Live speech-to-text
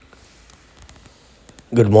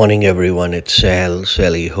Good morning, everyone. It's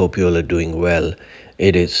Sally. Hope you all are doing well.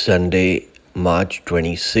 It is Sunday, March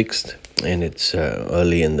 26th, and it's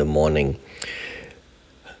early in the morning.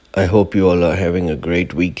 I hope you all are having a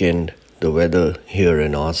great weekend. The weather here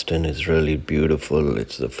in Austin is really beautiful.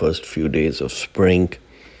 It's the first few days of spring,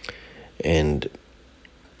 and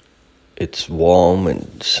it's warm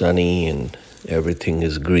and sunny, and everything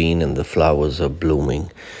is green, and the flowers are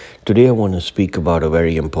blooming. Today, I want to speak about a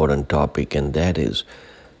very important topic, and that is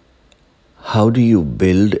how do you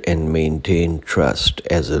build and maintain trust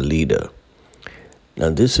as a leader? Now,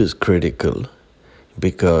 this is critical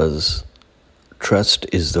because trust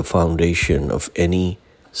is the foundation of any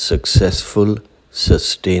successful,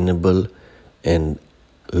 sustainable, and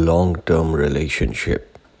long term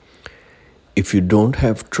relationship. If you don't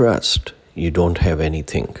have trust, you don't have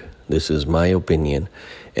anything. This is my opinion,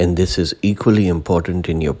 and this is equally important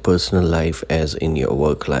in your personal life as in your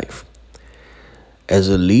work life. As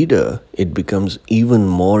a leader, it becomes even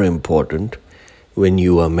more important when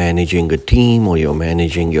you are managing a team or you're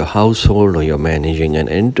managing your household or you're managing an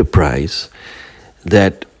enterprise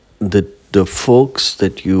that the folks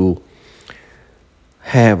that you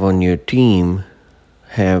have on your team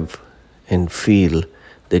have and feel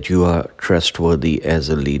that you are trustworthy as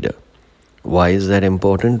a leader. Why is that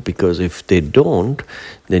important? Because if they don't,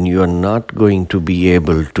 then you are not going to be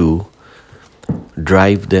able to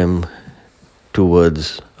drive them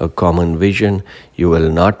towards a common vision. You will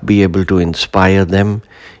not be able to inspire them.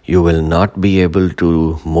 You will not be able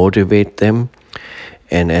to motivate them.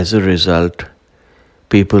 And as a result,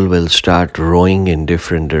 people will start rowing in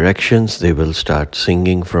different directions. They will start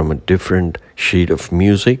singing from a different sheet of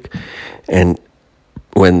music. And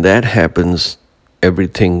when that happens,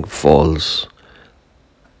 everything falls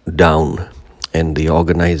down and the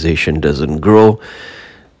organization doesn't grow.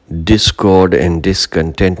 Discord and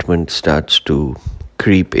discontentment starts to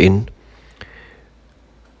creep in.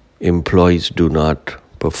 Employees do not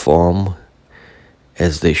perform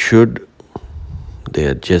as they should. They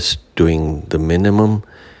are just doing the minimum.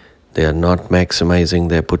 They are not maximizing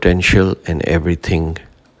their potential, and everything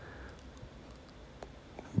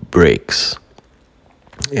breaks.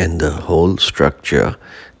 And the whole structure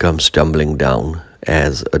comes tumbling down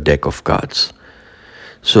as a deck of cards.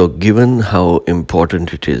 So, given how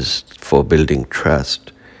important it is for building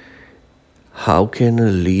trust, how can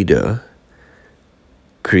a leader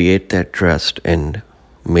create that trust and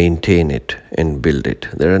maintain it and build it?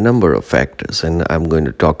 There are a number of factors, and I'm going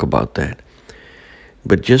to talk about that.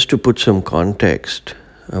 But just to put some context,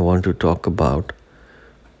 I want to talk about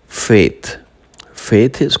faith.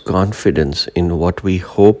 Faith is confidence in what we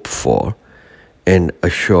hope for and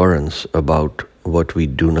assurance about what we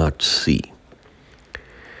do not see.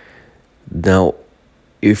 Now,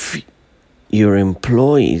 if your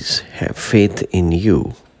employees have faith in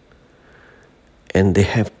you and they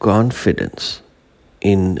have confidence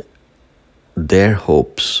in their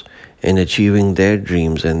hopes and achieving their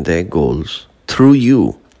dreams and their goals through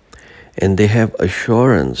you, and they have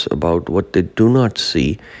assurance about what they do not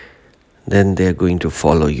see, then they're going to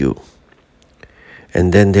follow you.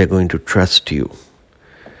 And then they're going to trust you.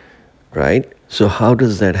 Right? So how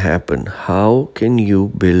does that happen? How can you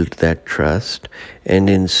build that trust and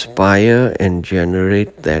inspire and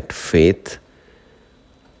generate that faith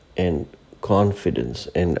and confidence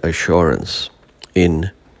and assurance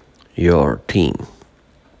in your team?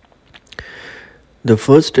 The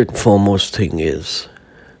first and foremost thing is,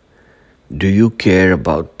 do you care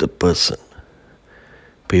about the person?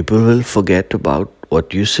 People will forget about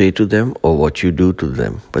what you say to them or what you do to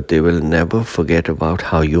them, but they will never forget about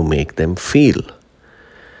how you make them feel.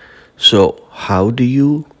 So, how do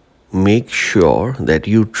you make sure that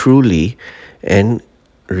you truly and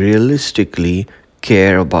realistically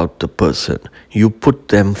care about the person? You put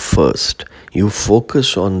them first. You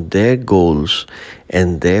focus on their goals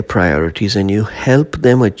and their priorities, and you help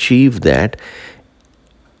them achieve that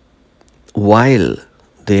while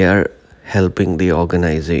they are helping the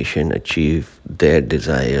organization achieve their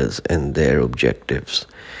desires and their objectives.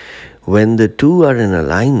 When the two are in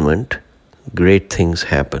alignment, great things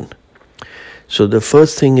happen. So the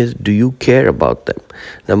first thing is, do you care about them?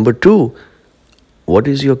 Number two, what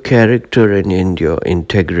is your character and your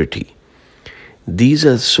integrity? These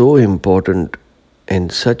are so important and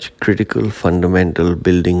such critical fundamental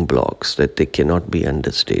building blocks that they cannot be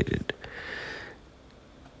understated.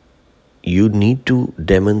 You need to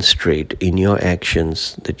demonstrate in your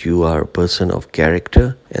actions that you are a person of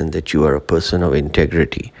character and that you are a person of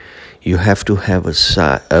integrity. You have to have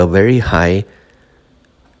a very high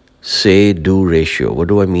say-do ratio. What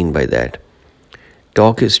do I mean by that?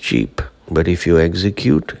 Talk is cheap, but if you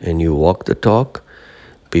execute and you walk the talk,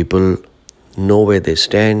 People know where they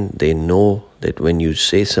stand. They know that when you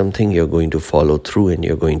say something, you're going to follow through and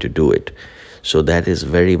you're going to do it. So that is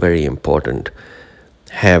very, very important.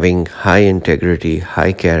 Having high integrity,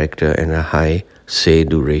 high character, and a high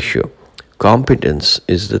say-do ratio. Competence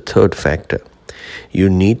is the third factor. You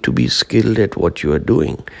need to be skilled at what you are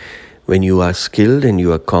doing. When you are skilled and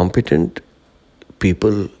you are competent,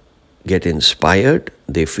 people get inspired,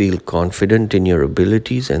 they feel confident in your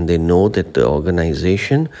abilities, and they know that the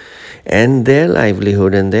organization and their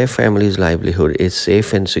livelihood and their family's livelihood is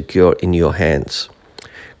safe and secure in your hands.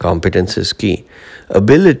 Competence is key.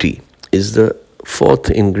 Ability is the fourth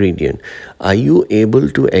ingredient. Are you able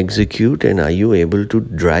to execute and are you able to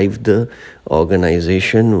drive the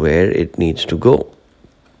organization where it needs to go?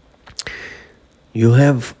 You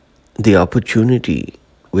have the opportunity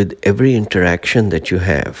with every interaction that you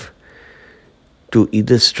have to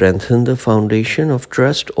either strengthen the foundation of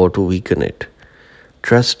trust or to weaken it.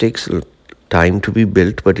 Trust takes time to be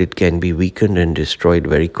built, but it can be weakened and destroyed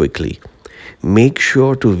very quickly. Make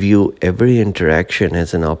sure to view every interaction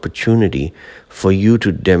as an opportunity for you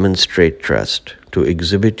to demonstrate trust, to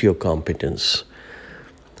exhibit your competence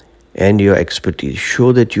and your expertise.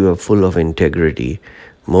 Show that you are full of integrity.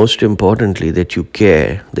 Most importantly, that you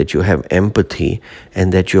care, that you have empathy,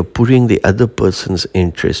 and that you're putting the other person's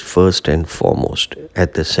interest first and foremost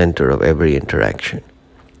at the center of every interaction.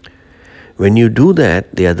 When you do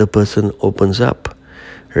that, the other person opens up,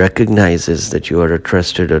 recognizes that you are a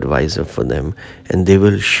trusted advisor for them, and they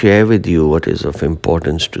will share with you what is of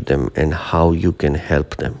importance to them and how you can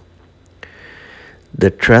help them.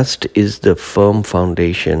 The trust is the firm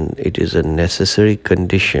foundation. It is a necessary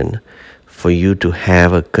condition for you to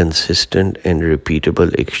have a consistent and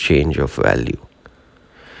repeatable exchange of value.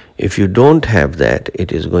 If you don't have that,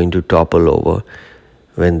 it is going to topple over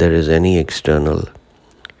when there is any external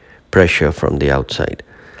pressure from the outside.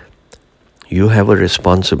 You have a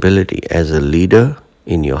responsibility as a leader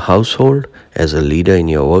in your household, as a leader in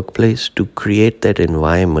your workplace, to create that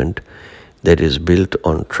environment that is built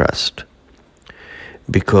on trust.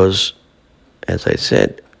 Because, as I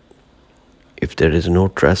said, if there is no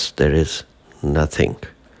trust, there is nothing.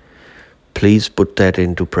 Please put that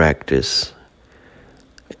into practice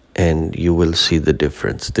and you will see the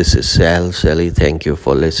difference. This is Sally. Thank you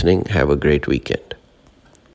for listening. Have a great weekend.